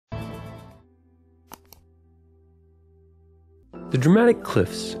The dramatic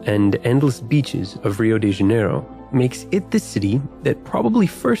cliffs and endless beaches of Rio de Janeiro makes it the city that probably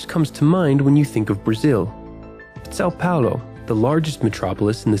first comes to mind when you think of Brazil. But Sao Paulo, the largest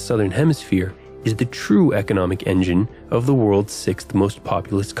metropolis in the southern hemisphere, is the true economic engine of the world's sixth most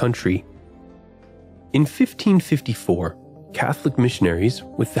populous country. In 1554, Catholic missionaries,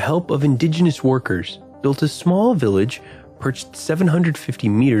 with the help of indigenous workers, built a small village perched 750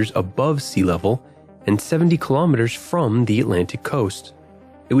 meters above sea level and 70 kilometers from the Atlantic coast.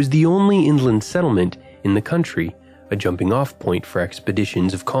 It was the only inland settlement in the country, a jumping-off point for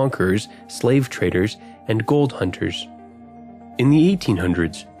expeditions of conquerors, slave traders, and gold hunters. In the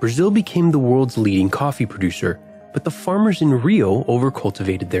 1800s, Brazil became the world's leading coffee producer, but the farmers in Rio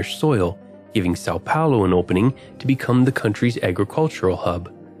overcultivated their soil, giving Sao Paulo an opening to become the country's agricultural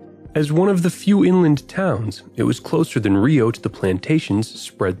hub. As one of the few inland towns, it was closer than Rio to the plantations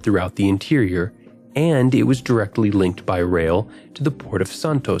spread throughout the interior, and it was directly linked by rail to the port of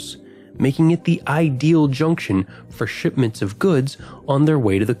Santos, making it the ideal junction for shipments of goods on their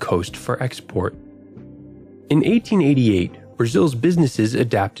way to the coast for export. In 1888, Brazil's businesses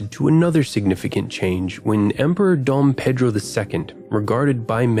adapted to another significant change when Emperor Dom Pedro II, regarded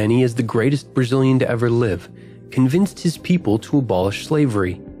by many as the greatest Brazilian to ever live, convinced his people to abolish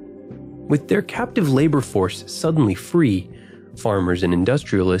slavery. With their captive labor force suddenly free, farmers and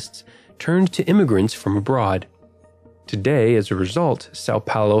industrialists turned to immigrants from abroad. Today, as a result, Sao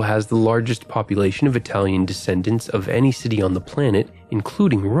Paulo has the largest population of Italian descendants of any city on the planet,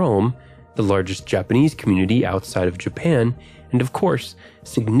 including Rome, the largest Japanese community outside of Japan, and of course,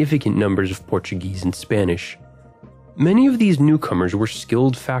 significant numbers of Portuguese and Spanish. Many of these newcomers were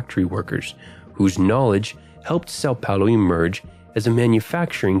skilled factory workers, whose knowledge helped Sao Paulo emerge as a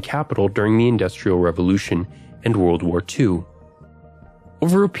manufacturing capital during the Industrial Revolution and World War II.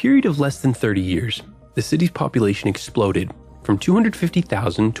 Over a period of less than 30 years, the city's population exploded from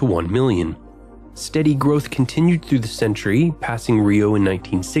 250,000 to 1 million. Steady growth continued through the century, passing Rio in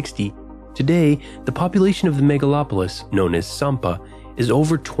 1960. Today, the population of the megalopolis, known as Sampa, is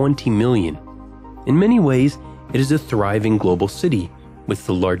over 20 million. In many ways, it is a thriving global city, with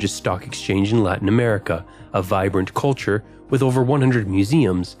the largest stock exchange in Latin America, a vibrant culture with over 100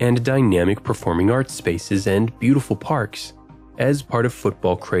 museums, and dynamic performing arts spaces and beautiful parks. As part of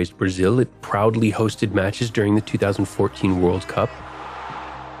football-crazed Brazil, it proudly hosted matches during the 2014 World Cup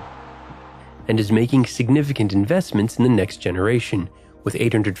and is making significant investments in the next generation, with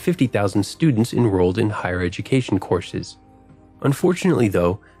 850,000 students enrolled in higher education courses. Unfortunately,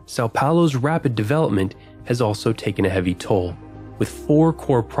 though, Sao Paulo's rapid development has also taken a heavy toll, with 4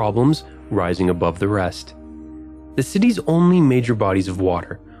 core problems rising above the rest. The city's only major bodies of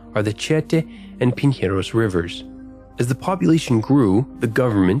water are the Tietê and Pinheiros rivers. As the population grew, the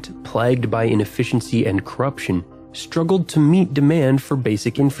government, plagued by inefficiency and corruption, struggled to meet demand for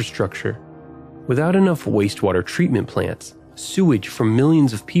basic infrastructure. Without enough wastewater treatment plants, sewage from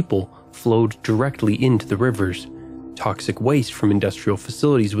millions of people flowed directly into the rivers. Toxic waste from industrial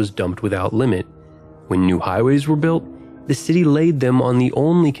facilities was dumped without limit. When new highways were built, the city laid them on the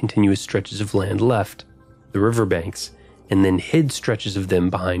only continuous stretches of land left, the riverbanks, and then hid stretches of them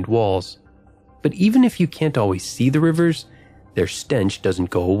behind walls. But even if you can't always see the rivers, their stench doesn't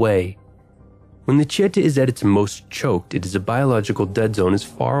go away. When the Tietê is at its most choked, it is a biological dead zone as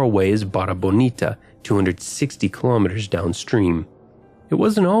far away as Barra Bonita, 260 kilometers downstream. It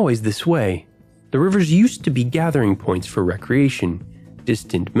wasn't always this way. The rivers used to be gathering points for recreation,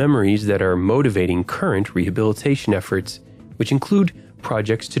 distant memories that are motivating current rehabilitation efforts, which include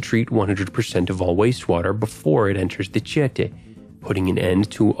projects to treat 100% of all wastewater before it enters the Tietê, putting an end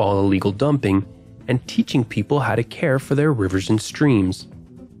to all illegal dumping, and teaching people how to care for their rivers and streams.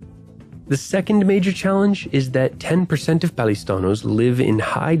 The second major challenge is that 10% of Paulistanos live in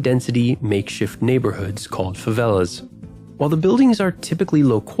high-density, makeshift neighborhoods called favelas. While the buildings are typically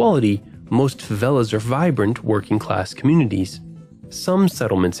low quality, most favelas are vibrant, working-class communities. Some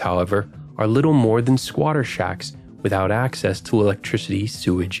settlements, however, are little more than squatter shacks without access to electricity,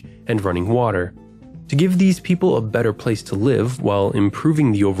 sewage, and running water. To give these people a better place to live while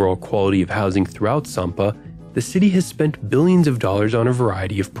improving the overall quality of housing throughout Sampa, the city has spent billions of dollars on a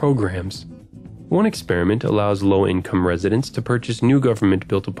variety of programs. One experiment allows low-income residents to purchase new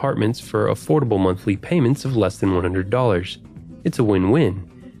government-built apartments for affordable monthly payments of less than $100. It's a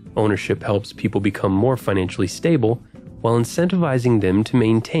win-win. Ownership helps people become more financially stable while incentivizing them to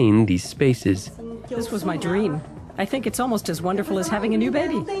maintain these spaces. This was my dream. I think it's almost as wonderful as having a new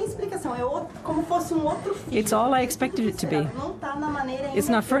baby. It's all I expected it to be. It's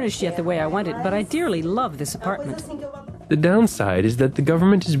not furnished yet the way I want it, but I dearly love this apartment. The downside is that the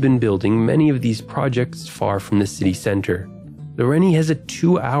government has been building many of these projects far from the city center. Loreni has a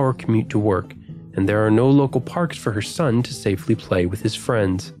 2-hour commute to work, and there are no local parks for her son to safely play with his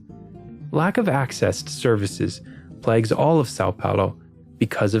friends. Lack of access to services plagues all of Sao Paulo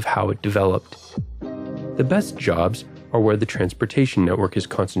because of how it developed. The best jobs are where the transportation network is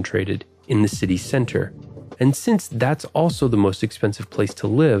concentrated, in the city center. And since that's also the most expensive place to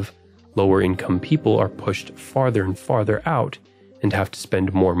live, lower-income people are pushed farther and farther out and have to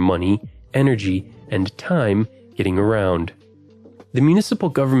spend more money, energy, and time getting around. The municipal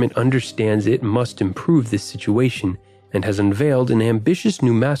government understands it must improve this situation and has unveiled an ambitious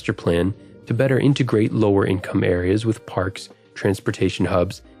new master plan to better integrate lower-income areas with parks, transportation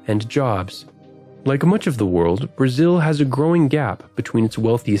hubs, and jobs. Like much of the world, Brazil has a growing gap between its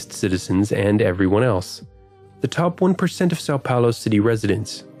wealthiest citizens and everyone else. The top 1% of Sao Paulo city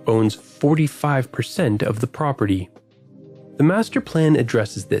residents owns 45% of the property. The master plan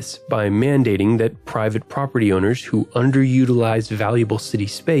addresses this by mandating that private property owners who underutilize valuable city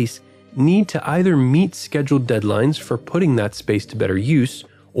space need to either meet scheduled deadlines for putting that space to better use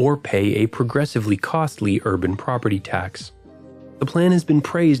or pay a progressively costly urban property tax. The plan has been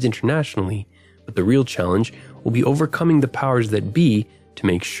praised internationally, but the real challenge will be overcoming the powers that be to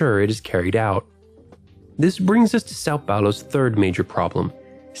make sure it is carried out. This brings us to Sao Paulo's third major problem: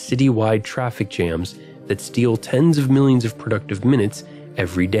 citywide traffic jams that steal tens of millions of productive minutes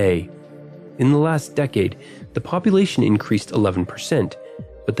every day. In the last decade, the population increased 11%,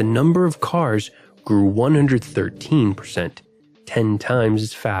 but the number of cars grew 113%, 10 times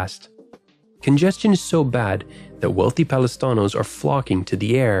as fast. Congestion is so bad that wealthy Paulistanos are flocking to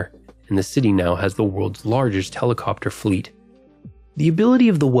the air, and the city now has the world's largest helicopter fleet. The ability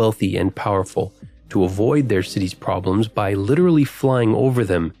of the wealthy and powerful to avoid their city's problems by literally flying over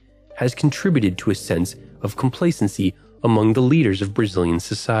them has contributed to a sense of complacency among the leaders of Brazilian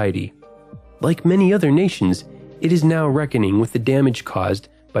society. Like many other nations, it is now reckoning with the damage caused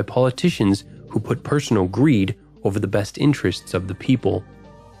by politicians who put personal greed over the best interests of the people.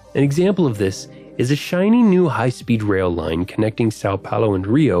 An example of this is a shiny new high-speed rail line connecting Sao Paulo and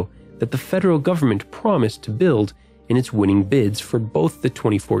Rio that the federal government promised to build in its winning bids for both the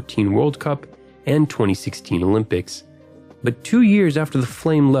 2014 World Cup and 2016 Olympics. But 2 years after the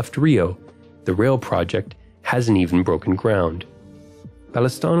flame left Rio, the rail project hasn't even broken ground.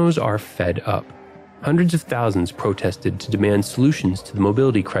 Paulistanos are fed up. Hundreds of thousands protested to demand solutions to the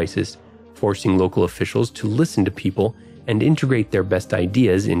mobility crisis, forcing local officials to listen to people and integrate their best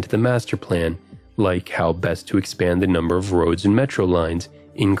ideas into the master plan, like how best to expand the number of roads and metro lines,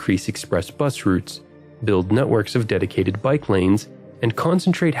 increase express bus routes, build networks of dedicated bike lanes, and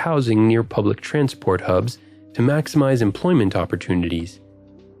concentrate housing near public transport hubs to maximize employment opportunities.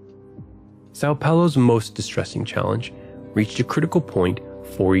 Sao Paulo's most distressing challenge reached a critical point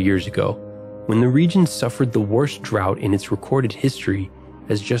 4 years ago, when the region suffered the worst drought in its recorded history,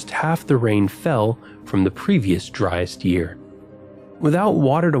 as just half the rain fell from the previous driest year. Without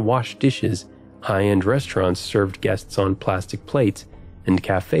water to wash dishes, high-end restaurants served guests on plastic plates, and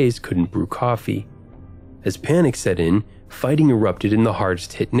cafes couldn't brew coffee. As panic set in, fighting erupted in the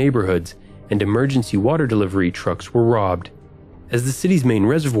hardest-hit neighborhoods, and emergency water delivery trucks were robbed. As the city's main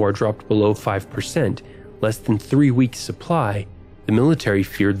reservoir dropped below 5%, less than 3 weeks' supply, the military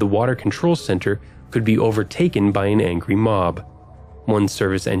feared the water control center could be overtaken by an angry mob. One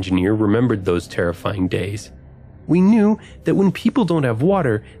service engineer remembered those terrifying days. "We knew that when people don't have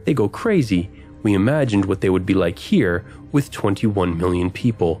water, they go crazy. We imagined what they would be like here with 21 million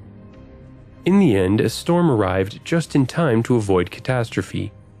people." In the end, a storm arrived just in time to avoid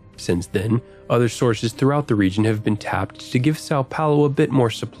catastrophe. Since then, other sources throughout the region have been tapped to give Sao Paulo a bit more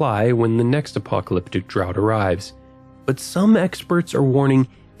supply when the next apocalyptic drought arrives. But some experts are warning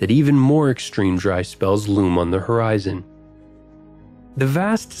that even more extreme dry spells loom on the horizon. The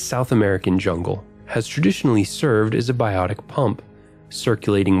vast South American jungle has traditionally served as a biotic pump,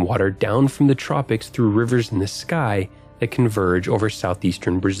 circulating water down from the tropics through rivers in the sky that converge over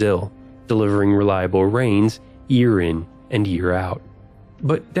southeastern Brazil, delivering reliable rains year in and year out.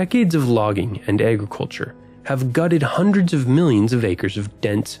 But decades of logging and agriculture have gutted hundreds of millions of acres of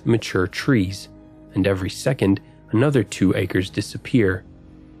dense, mature trees, and every second another 2 acres disappear.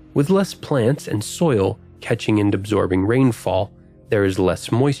 With less plants and soil catching and absorbing rainfall, there is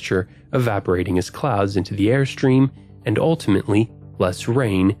less moisture evaporating as clouds into the airstream, and ultimately less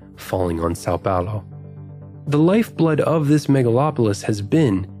rain falling on Sao Paulo. The lifeblood of this megalopolis has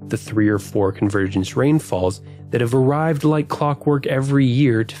been the 3 or 4 convergence rainfalls that have arrived like clockwork every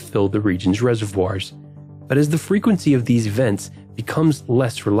year to fill the region's reservoirs. But as the frequency of these events becomes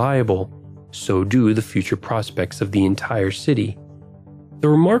less reliable, so do the future prospects of the entire city. The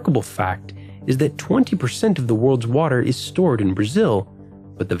remarkable fact is that 20% of the world's water is stored in Brazil,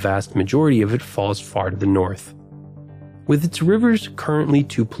 but the vast majority of it falls far to the north. With its rivers currently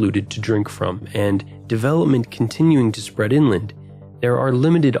too polluted to drink from and development continuing to spread inland, there are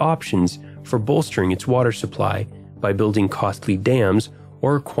limited options for bolstering its water supply by building costly dams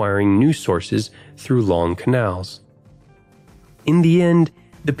or acquiring new sources through long canals. In the end,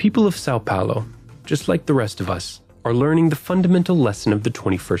 the people of Sao Paulo, just like the rest of us, are learning the fundamental lesson of the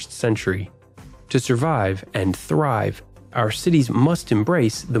 21st century. To survive and thrive, our cities must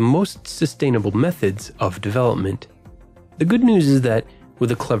embrace the most sustainable methods of development. The good news is that,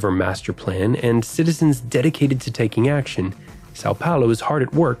 with a clever master plan and citizens dedicated to taking action, Sao Paulo is hard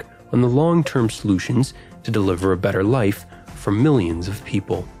at work on the long-term solutions to deliver a better life for millions of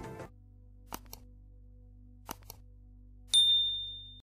people.